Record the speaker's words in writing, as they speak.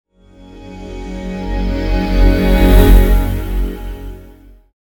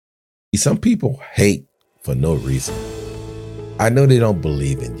Some people hate for no reason. I know they don't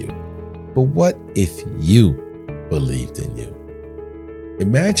believe in you, but what if you believed in you?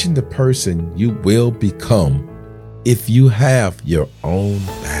 Imagine the person you will become if you have your own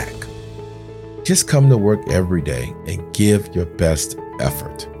back. Just come to work every day and give your best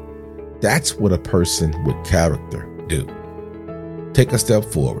effort. That's what a person with character do. Take a step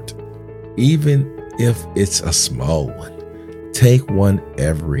forward, even if it's a small one. Take one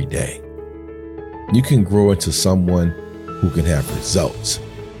every day. You can grow into someone who can have results.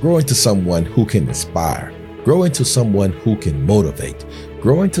 Grow into someone who can inspire. Grow into someone who can motivate.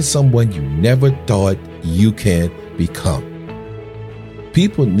 Grow into someone you never thought you can become.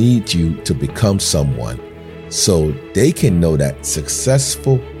 People need you to become someone so they can know that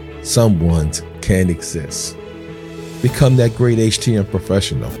successful someones can exist. Become that great HTM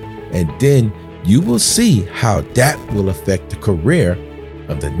professional, and then you will see how that will affect the career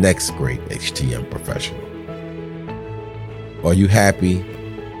of the next great HTM professional. Are you happy,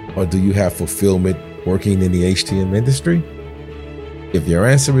 or do you have fulfillment working in the HTM industry? If your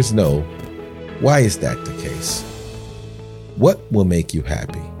answer is no, why is that the case? What will make you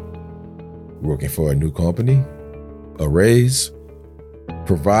happy? Working for a new company? A raise?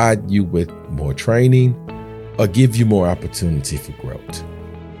 Provide you with more training? Or give you more opportunity for growth?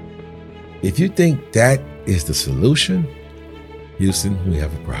 If you think that is the solution, Houston, we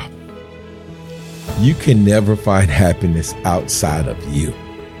have a problem. You can never find happiness outside of you.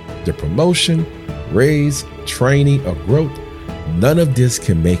 The promotion, raise, training, or growth, none of this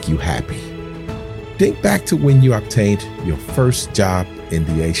can make you happy. Think back to when you obtained your first job in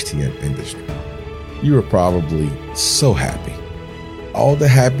the HTM industry. You were probably so happy. All the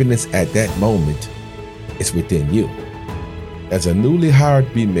happiness at that moment is within you. As a newly hired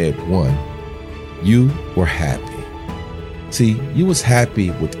BMed 1, you were happy. See, you was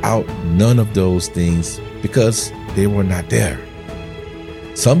happy without none of those things because they were not there.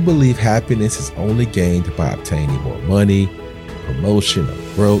 Some believe happiness is only gained by obtaining more money, promotion,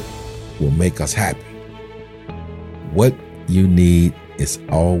 or growth will make us happy. What you need is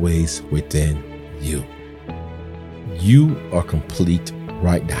always within you. You are complete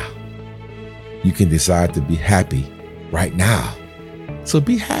right now. You can decide to be happy right now. So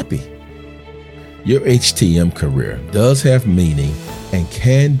be happy. Your HTM career does have meaning and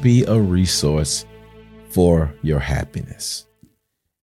can be a resource for your happiness.